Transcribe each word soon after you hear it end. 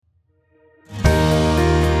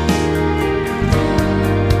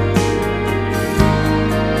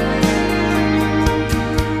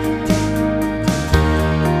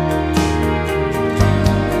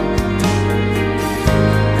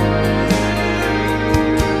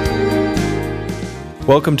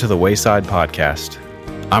Welcome to the Wayside Podcast.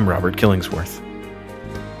 I'm Robert Killingsworth.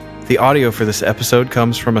 The audio for this episode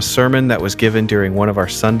comes from a sermon that was given during one of our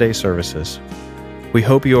Sunday services. We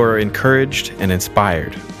hope you are encouraged and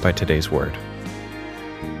inspired by today's word.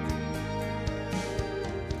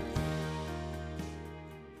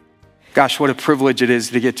 Gosh, what a privilege it is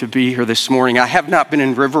to get to be here this morning. I have not been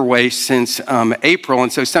in Riverway since April,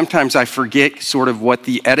 and so sometimes I forget sort of what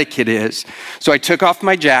the etiquette is. So I took off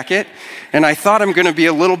my jacket, and I thought I'm going to be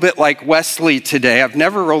a little bit like Wesley today. I've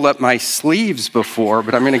never rolled up my sleeves before,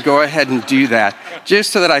 but I'm going to go ahead and do that, just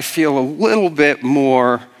so that I feel a little bit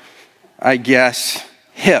more, I guess,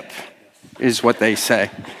 hip, is what they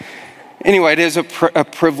say. Anyway, it is a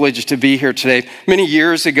privilege to be here today. Many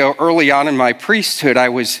years ago, early on in my priesthood, I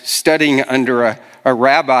was studying under a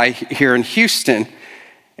rabbi here in Houston,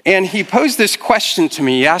 and he posed this question to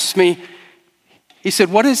me. He asked me, he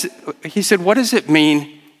said, what does it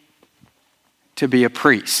mean to be a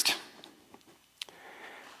priest?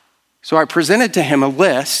 So I presented to him a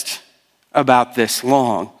list about this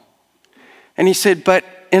long. And he said, but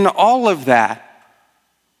in all of that,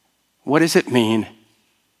 what does it mean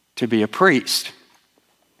to be a priest?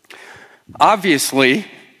 Obviously,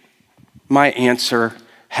 my answer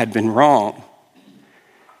had been wrong.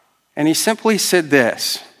 And he simply said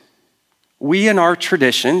this: we in our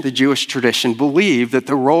tradition, the Jewish tradition, believe that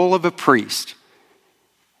the role of a priest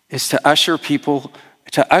is to usher people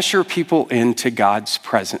into God's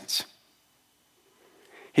presence.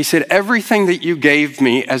 He said, everything that you gave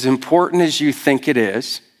me, as important as you think it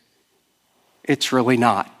is, it's really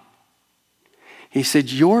not. He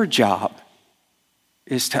said, your job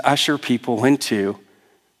is to usher people into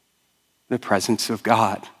the presence of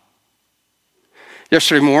God.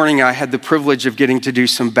 Yesterday morning, I had the privilege of getting to do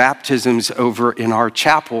some baptisms over in our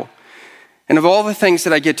chapel. And of all the things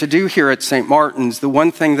that I get to do here at St. Martin's, the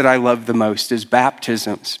one thing that I love the most is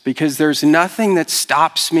baptisms, because there's nothing that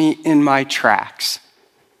stops me in my tracks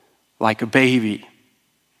like a baby.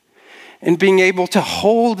 And being able to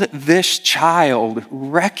hold this child,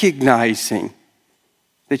 recognizing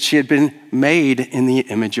that she had been made in the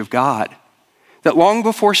image of God. That long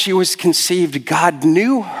before she was conceived, God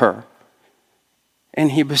knew her,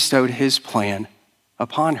 and he bestowed his plan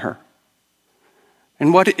upon her.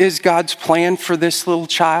 And what is God's plan for this little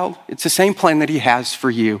child? It's the same plan that he has for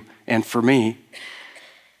you and for me.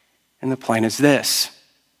 And the plan is this: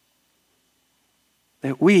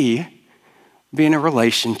 that we be in a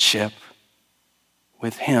relationship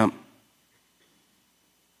with him.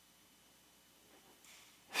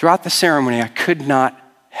 Throughout the ceremony, I could not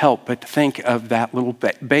help but think of that little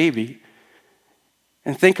baby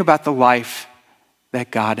and think about the life that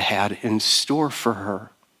God had in store for her,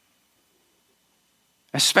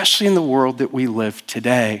 especially in the world that we live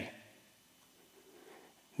today.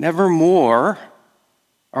 Never more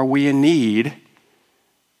are we in need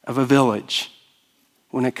of a village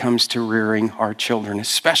when it comes to rearing our children,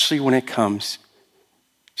 especially when it comes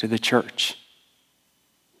to the church.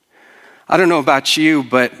 I don't know about you,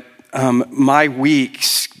 but my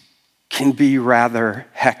weeks can be rather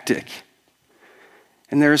hectic.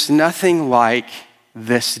 And there's nothing like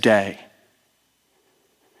this day.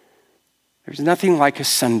 There's nothing like a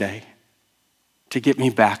Sunday to get me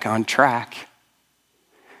back on track.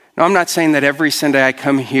 Now, I'm not saying that every Sunday I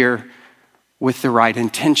come here with the right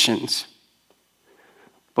intentions.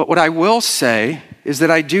 But what I will say is that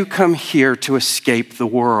I do come here to escape the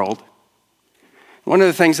world. One of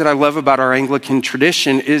the things that I love about our Anglican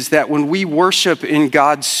tradition is that when we worship in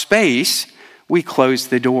God's space, we close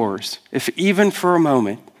the doors, if even for a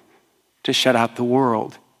moment, to shut out the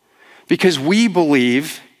world. Because we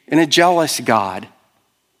believe in a jealous God.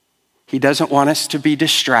 He doesn't want us to be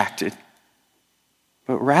distracted,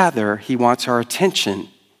 but rather he wants our attention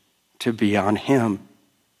to be on him.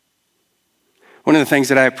 One of the things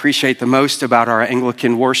that I appreciate the most about our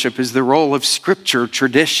Anglican worship is the role of scripture,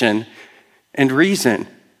 tradition, and reason.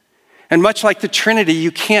 And much like the Trinity,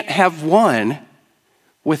 you can't have one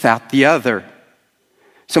without the other.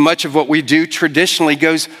 So much of what we do traditionally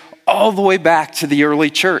goes all the way back to the early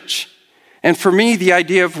church. And for me, the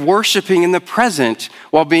idea of worshiping in the present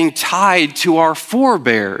while being tied to our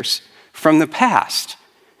forebears from the past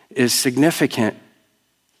is significant.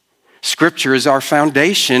 Scripture is our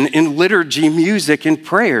foundation in liturgy, music, and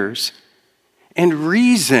prayers. And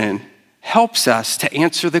reason helps us to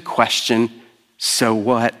answer the question, so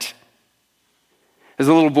what? As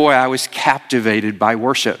a little boy, I was captivated by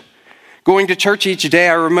worship. Going to church each day,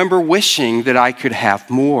 I remember wishing that I could have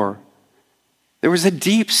more. There was a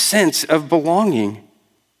deep sense of belonging,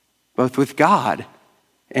 both with God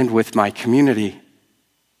and with my community.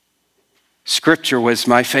 Scripture was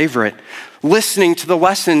my favorite. Listening to the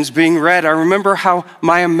lessons being read, I remember how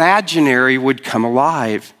my imaginary would come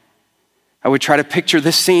alive. I would try to picture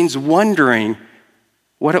the scenes, wondering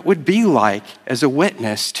what it would be like as a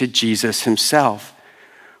witness to Jesus himself,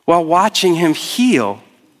 while watching him heal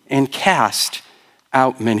and cast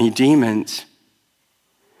out many demons.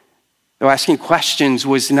 Though asking questions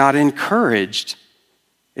was not encouraged,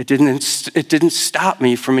 it didn't stop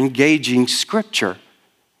me from engaging Scripture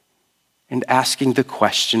and asking the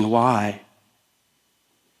question, why?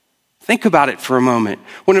 Think about it for a moment.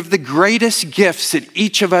 One of the greatest gifts that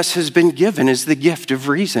each of us has been given is the gift of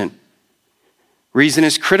reason. Reason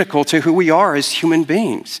is critical to who we are as human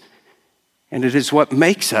beings, and it is what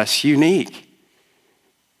makes us unique.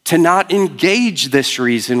 To not engage this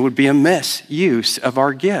reason would be a misuse of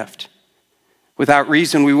our gift. Without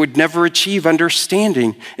reason, we would never achieve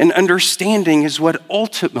understanding, and understanding is what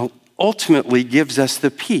ultimately gives us the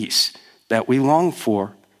peace that we long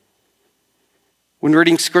for. When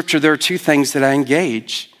reading Scripture, there are two things that I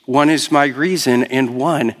engage. One is my reason, and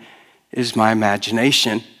one is my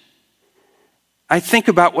imagination. I think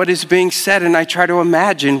about what is being said, and I try to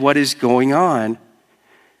imagine what is going on.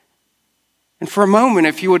 And for a moment,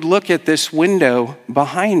 if you would look at this window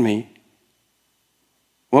behind me,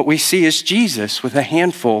 what we see is Jesus with a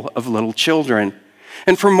handful of little children.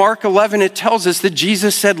 And from Mark 11, it tells us that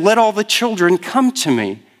Jesus said, "Let all the children come to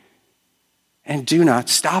me, and do not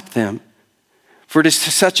stop them. For it is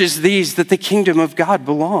to such as these that the kingdom of God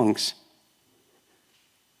belongs."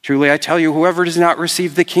 Truly, I tell you, whoever does not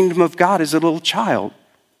receive the kingdom of God as a little child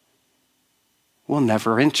will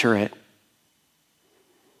never enter it.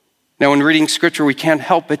 Now, in reading Scripture, we can't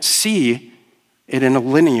help but see it in a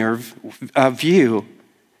linear view.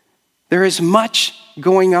 There is much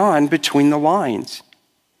going on between the lines.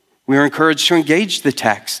 We are encouraged to engage the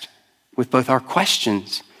text with both our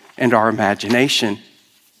questions and our imagination.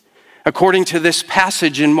 According to this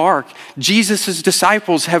passage in Mark, Jesus'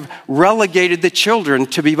 disciples have relegated the children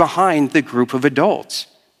to be behind the group of adults.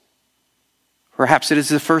 Perhaps it is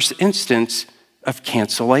the first instance of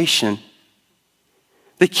cancellation.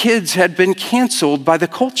 The kids had been canceled by the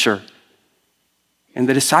culture, and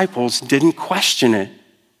the disciples didn't question it.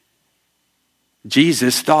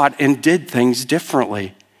 Jesus thought and did things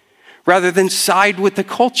differently. Rather than side with the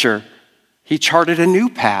culture, he charted a new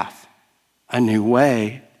path, a new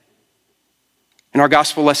way. In our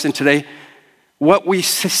gospel lesson today, what we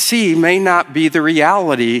see may not be the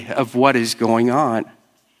reality of what is going on.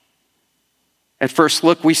 At first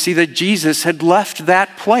look, we see that Jesus had left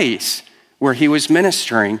that place where he was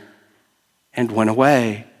ministering and went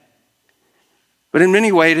away. But in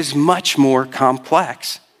many ways, it is much more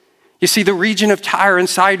complex. You see, the region of Tyre and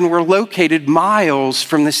Sidon were located miles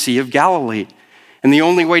from the Sea of Galilee, and the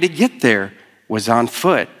only way to get there was on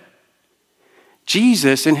foot.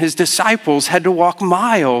 Jesus and his disciples had to walk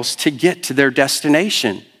miles to get to their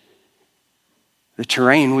destination. The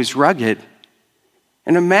terrain was rugged,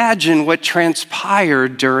 and imagine what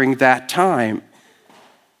transpired during that time.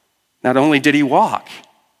 Not only did he walk,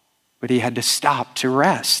 but he had to stop to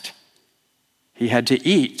rest. He had to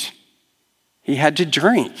eat. He had to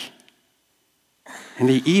drink. And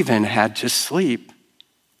he even had to sleep.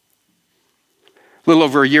 A little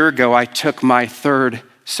over a year ago, I took my third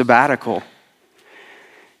sabbatical.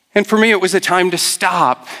 And for me, it was a time to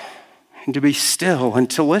stop and to be still and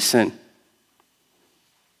to listen.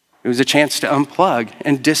 It was a chance to unplug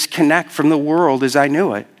and disconnect from the world as I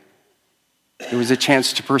knew it. It was a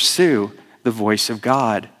chance to pursue the voice of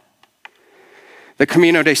God. The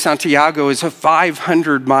Camino de Santiago is a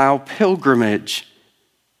 500-mile pilgrimage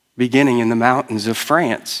beginning in the mountains of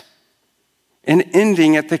France and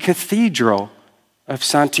ending at the Cathedral of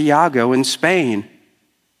Santiago in Spain.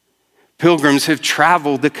 Pilgrims have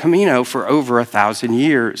traveled the Camino for over 1,000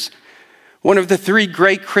 years. One of the three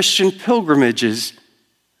great Christian pilgrimages,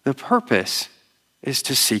 the purpose is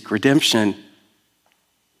to seek redemption.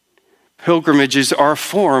 Pilgrimages are a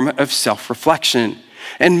form of self-reflection,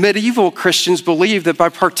 and medieval Christians believed that by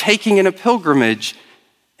partaking in a pilgrimage,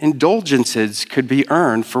 indulgences could be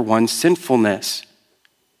earned for one's sinfulness.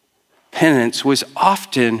 Penance was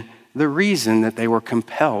often the reason that they were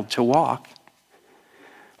compelled to walk.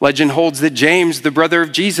 Legend holds that James, the brother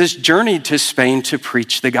of Jesus, journeyed to Spain to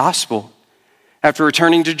preach the gospel. After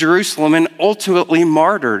returning to Jerusalem and ultimately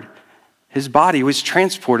martyred, his body was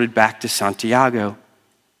transported back to Santiago,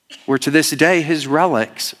 where to this day his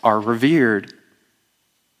relics are revered.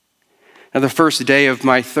 Now, the first day of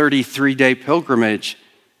my 33-day pilgrimage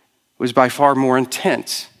was by far more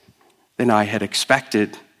intense than I had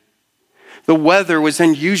expected. The weather was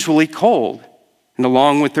unusually cold, And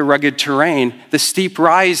along with the rugged terrain, the steep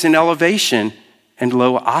rise in elevation and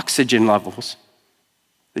low oxygen levels,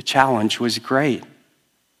 the challenge was great.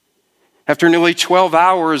 After nearly 12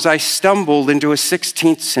 hours, I stumbled into a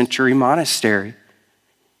 16th century monastery.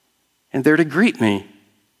 And there to greet me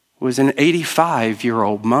was an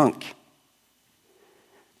 85-year-old monk.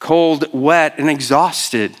 Cold, wet, and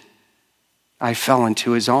exhausted, I fell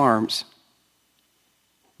into his arms.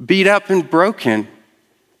 Beat up and broken,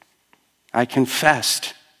 I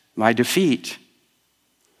confessed my defeat.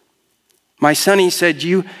 My son, he said,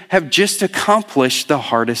 you have just accomplished the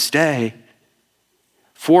hardest day.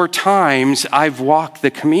 4 times I've walked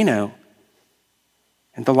the Camino,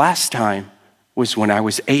 and the last time was when I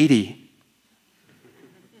was 80.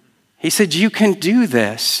 He said, you can do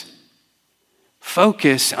this.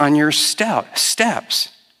 Focus on your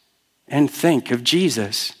steps and think of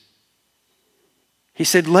Jesus. He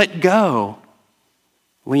said, let go,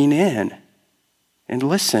 lean in, and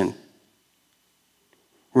listen.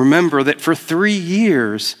 Remember that for 3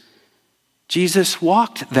 years, Jesus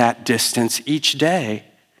walked that distance each day.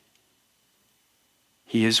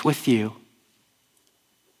 He is with you.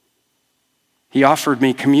 He offered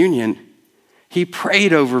me communion. He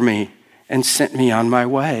prayed over me and sent me on my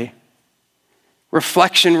way.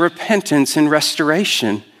 Reflection, repentance, and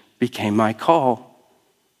restoration became my call.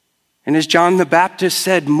 And as John the Baptist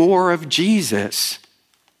said, more of Jesus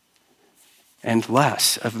and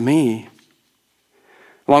less of me.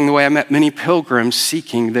 Along the way, I met many pilgrims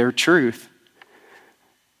seeking their truth.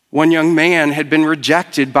 One young man had been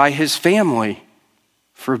rejected by his family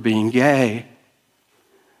for being gay.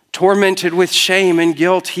 Tormented with shame and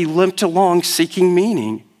guilt, he limped along seeking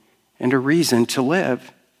meaning and a reason to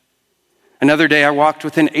live. Another day, I walked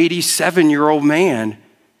with an 87-year-old man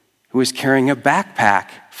who was carrying a backpack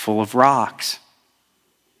full of rocks.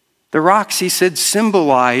 The rocks, he said,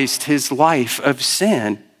 symbolized his life of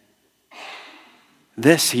sin.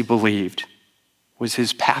 This, he believed, was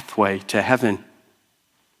his pathway to heaven.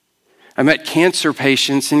 I met cancer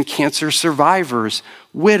patients and cancer survivors,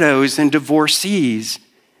 widows and divorcees,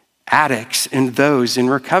 addicts and those in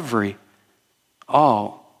recovery,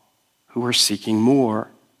 all who were seeking more.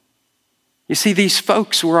 You see, these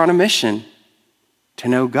folks were on a mission to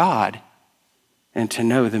know God and to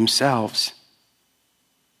know themselves.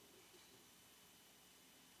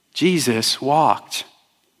 Jesus walked.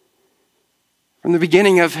 From the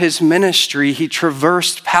beginning of his ministry, he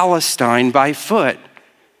traversed Palestine by foot.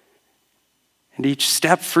 And each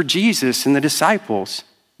step for Jesus and the disciples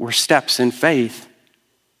were steps in faith.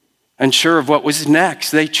 Unsure of what was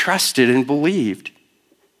next, they trusted and believed.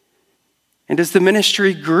 And as the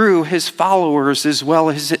ministry grew, his followers as well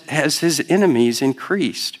as his enemies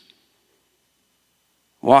increased.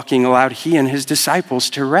 Walking allowed he and his disciples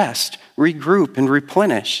to rest, regroup, and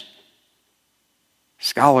replenish.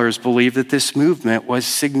 Scholars believe that this movement was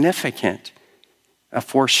significant, a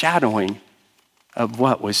foreshadowing of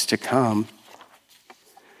what was to come.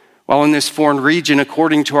 While in this foreign region,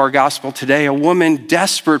 according to our gospel today, a woman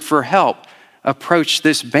desperate for help approached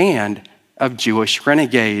this band of Jewish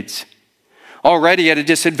renegades. Already at a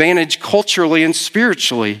disadvantage culturally and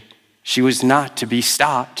spiritually, she was not to be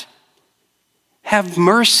stopped. Have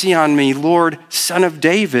mercy on me, Lord, Son of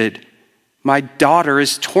David. My daughter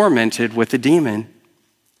is tormented with a demon.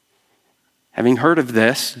 Having heard of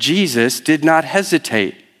this, Jesus did not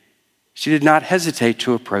hesitate. She did not hesitate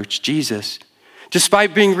to approach Jesus.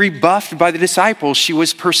 Despite being rebuffed by the disciples, she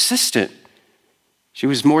was persistent. She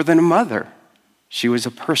was more than a mother. She was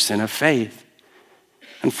a person of faith.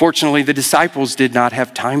 Unfortunately, the disciples did not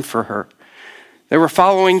have time for her. They were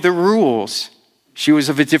following the rules. She was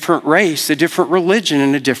of a different race, a different religion,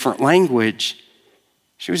 and a different language.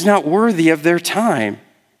 She was not worthy of their time,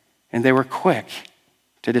 and they were quick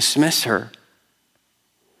to dismiss her.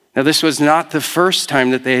 Now, this was not the first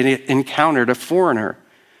time that they had encountered a foreigner.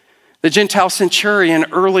 The Gentile centurion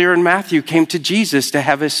earlier in Matthew came to Jesus to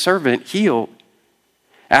have his servant healed.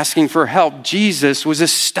 Asking for help, Jesus was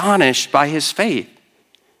astonished by his faith,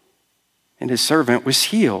 and his servant was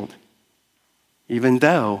healed, even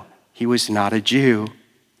though he was not a Jew.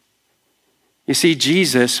 You see,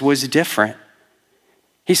 Jesus was different.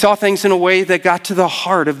 He saw things in a way that got to the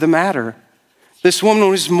heart of the matter. This woman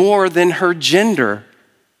was more than her gender.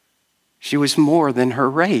 She was more than her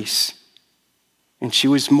race. And she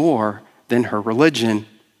was more than her religion.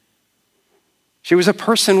 She was a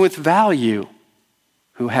person with value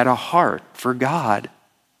who had a heart for God.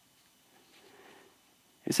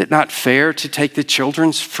 Is it not fair to take the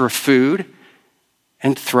children for food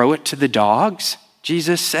and throw it to the dogs?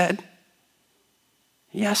 Jesus said.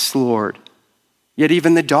 Yes, Lord. Yet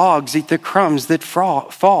even the dogs eat the crumbs that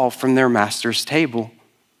fall from their master's table."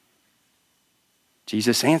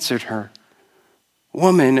 Jesus answered her,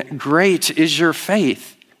 "Woman, great is your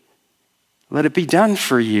faith. Let it be done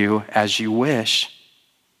for you as you wish."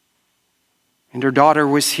 And her daughter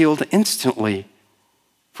was healed instantly,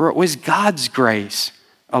 for it was God's grace,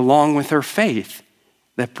 along with her faith,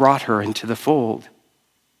 that brought her into the fold.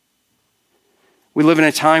 We live in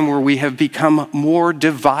a time where we have become more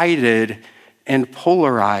divided and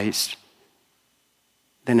polarized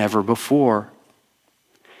than ever before.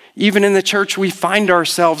 Even in the church, we find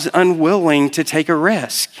ourselves unwilling to take a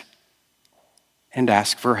risk and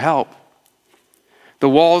ask for help. The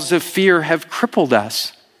walls of fear have crippled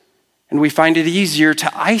us, and we find it easier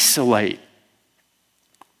to isolate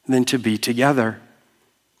than to be together.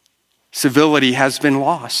 Civility has been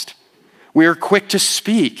lost. We are quick to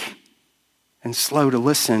speak and slow to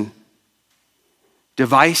listen.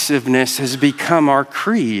 Divisiveness has become our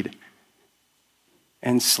creed,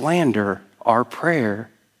 and slander our prayer.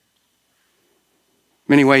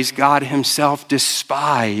 In many ways, God himself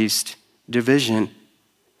despised division,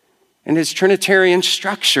 and his Trinitarian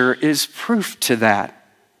structure is proof to that.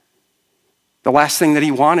 The last thing that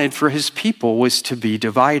he wanted for his people was to be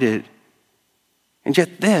divided. And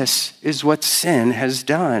yet this is what sin has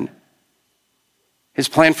done. His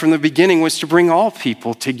plan from the beginning was to bring all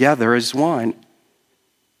people together as one.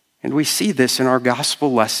 And we see this in our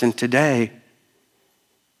gospel lesson today.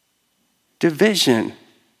 Division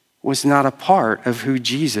was not a part of who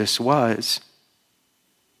Jesus was.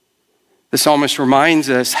 The psalmist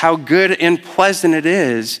reminds us how good and pleasant it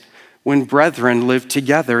is when brethren live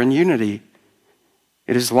together in unity.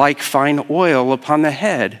 It is like fine oil upon the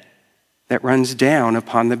head that runs down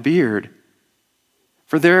upon the beard.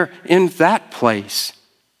 For there in that place,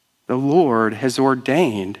 the Lord has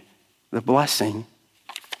ordained the blessing.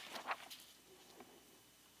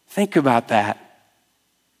 Think about that.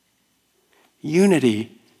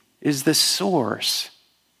 Unity is the source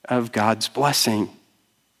of God's blessing.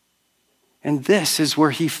 And this is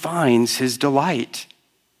where he finds his delight.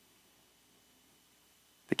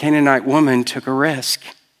 The Canaanite woman took a risk.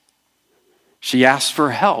 She asked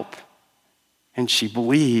for help, and she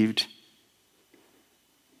believed.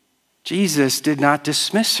 Jesus did not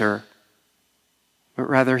dismiss her, but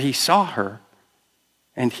rather he saw her,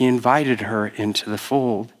 and he invited her into the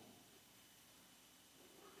fold.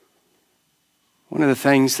 One of the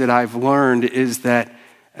things that I've learned is that,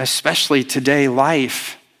 especially today,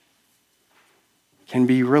 life can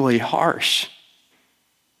be really harsh.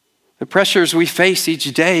 The pressures we face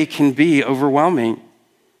each day can be overwhelming.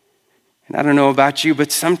 And I don't know about you,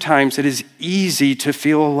 but sometimes it is easy to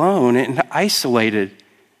feel alone and isolated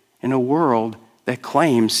in a world that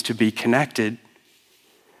claims to be connected.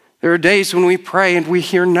 There are days when we pray and we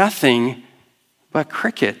hear nothing but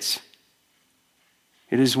crickets.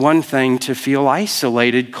 It is one thing to feel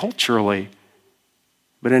isolated culturally,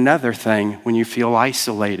 but another thing when you feel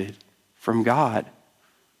isolated from God.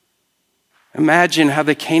 Imagine how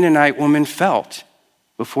the Canaanite woman felt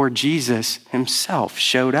before Jesus himself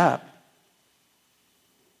showed up.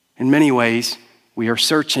 In many ways, we are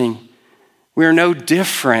searching. We are no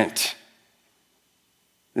different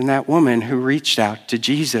than that woman who reached out to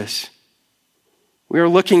Jesus. We are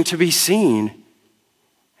looking to be seen,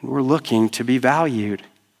 and we're looking to be valued.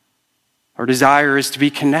 Our desire is to be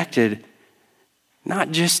connected,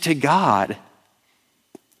 not just to God,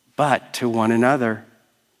 but to one another.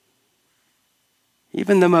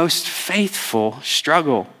 Even the most faithful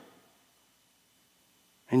struggle,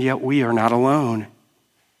 and yet we are not alone.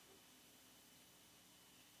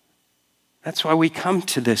 That's why we come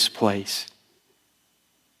to this place,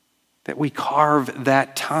 that we carve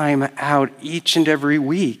that time out each and every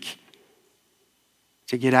week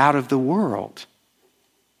to get out of the world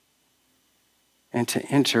and to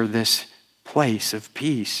enter this place of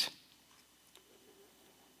peace.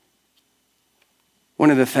 One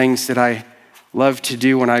of the things that I love to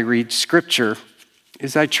do when I read scripture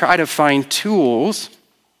is I try to find tools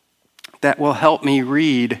that will help me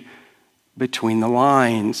read between the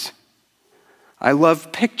lines. I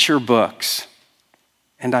love picture books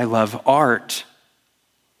and I love art.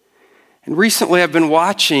 And recently I've been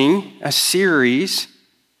watching a series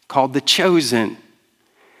called The Chosen.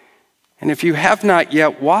 And if you have not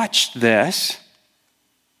yet watched this,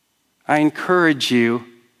 I encourage you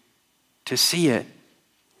to see it.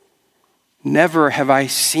 Never have I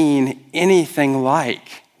seen anything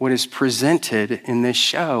like what is presented in this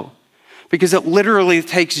show, because it literally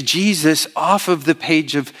takes Jesus off of the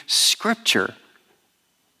page of Scripture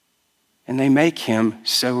and they make him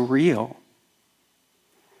so real.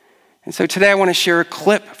 And so today I want to share a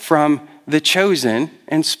clip from The Chosen,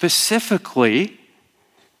 and specifically,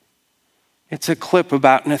 it's a clip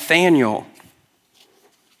about Nathanael.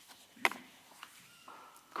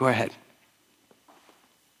 Go ahead.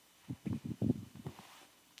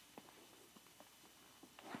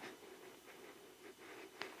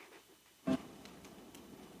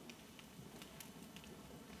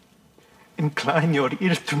 Incline your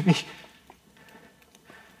ear to me.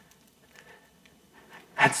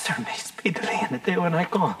 Answer me speedily in the day when I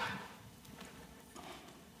call.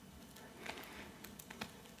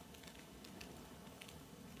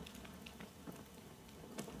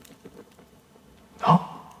 No?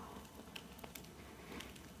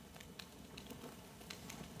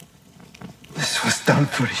 This was done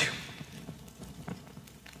for you.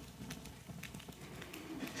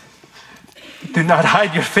 Do not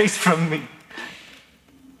hide your face from me.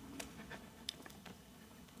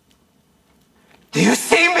 Do you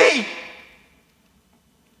see me?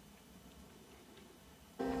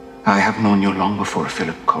 I have known you long before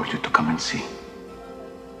Philip called you to come and see.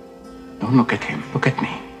 Don't look at him, look at me.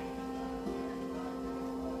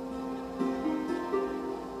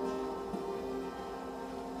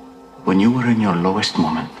 When you were in your lowest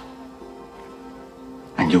moment,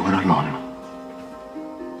 and you were alone,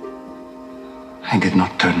 I did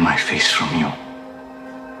not turn my face from you.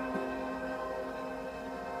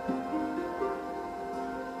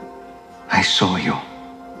 I saw you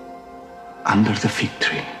under the fig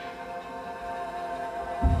tree.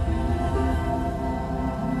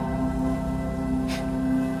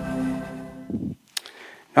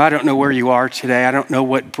 Now, I don't know where you are today. I don't know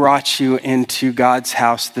what brought you into God's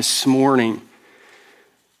house this morning.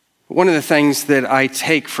 One of the things that I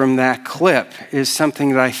take from that clip is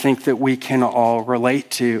something that I think that we can all relate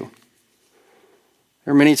to.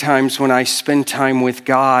 There are many times when I spend time with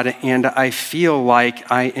God and I feel like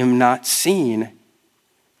I am not seen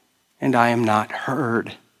and I am not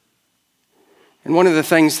heard. And one of the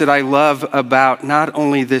things that I love about not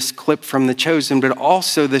only this clip from The Chosen, but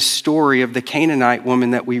also the story of the Canaanite woman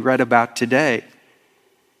that we read about today,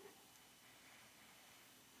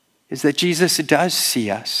 is that Jesus does see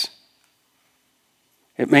us.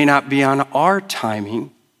 It may not be on our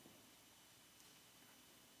timing,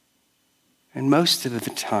 and most of the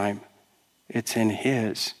time, it's in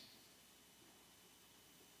His.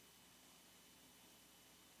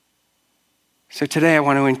 So today I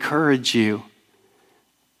want to encourage you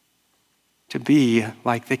to be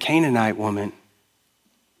like the Canaanite woman,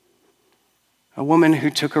 a woman who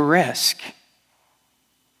took a risk,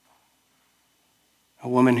 a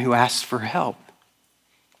woman who asked for help,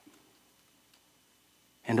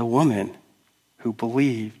 and a woman who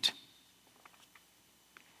believed.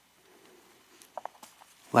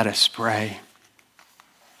 Let us pray.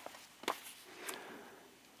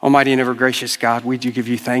 Almighty and ever gracious God, we do give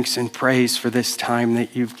you thanks and praise for this time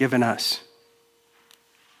that you've given us.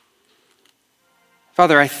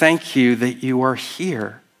 Father, I thank you that you are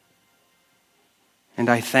here, and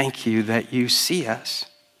I thank you that you see us.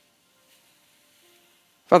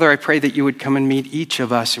 Father, I pray that you would come and meet each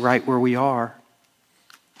of us right where we are.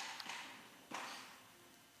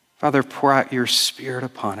 Father, pour out your Spirit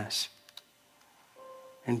upon us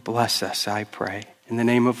and bless us, I pray. In the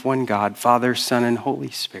name of one God, Father, Son, and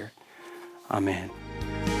Holy Spirit. Amen.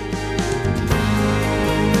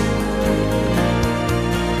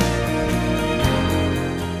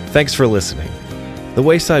 Thanks for listening. The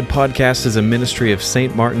Wayside Podcast is a ministry of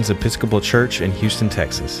St. Martin's Episcopal Church in Houston,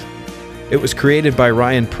 Texas. It was created by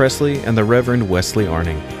Ryan Presley and the Reverend Wesley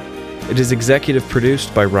Arning. It is executive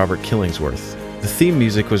produced by Robert Killingsworth. The theme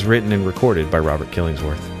music was written and recorded by Robert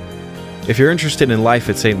Killingsworth. If you're interested in life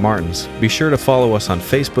at St. Martin's, be sure to follow us on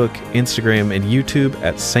Facebook, Instagram, and YouTube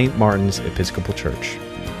at St. Martin's Episcopal Church.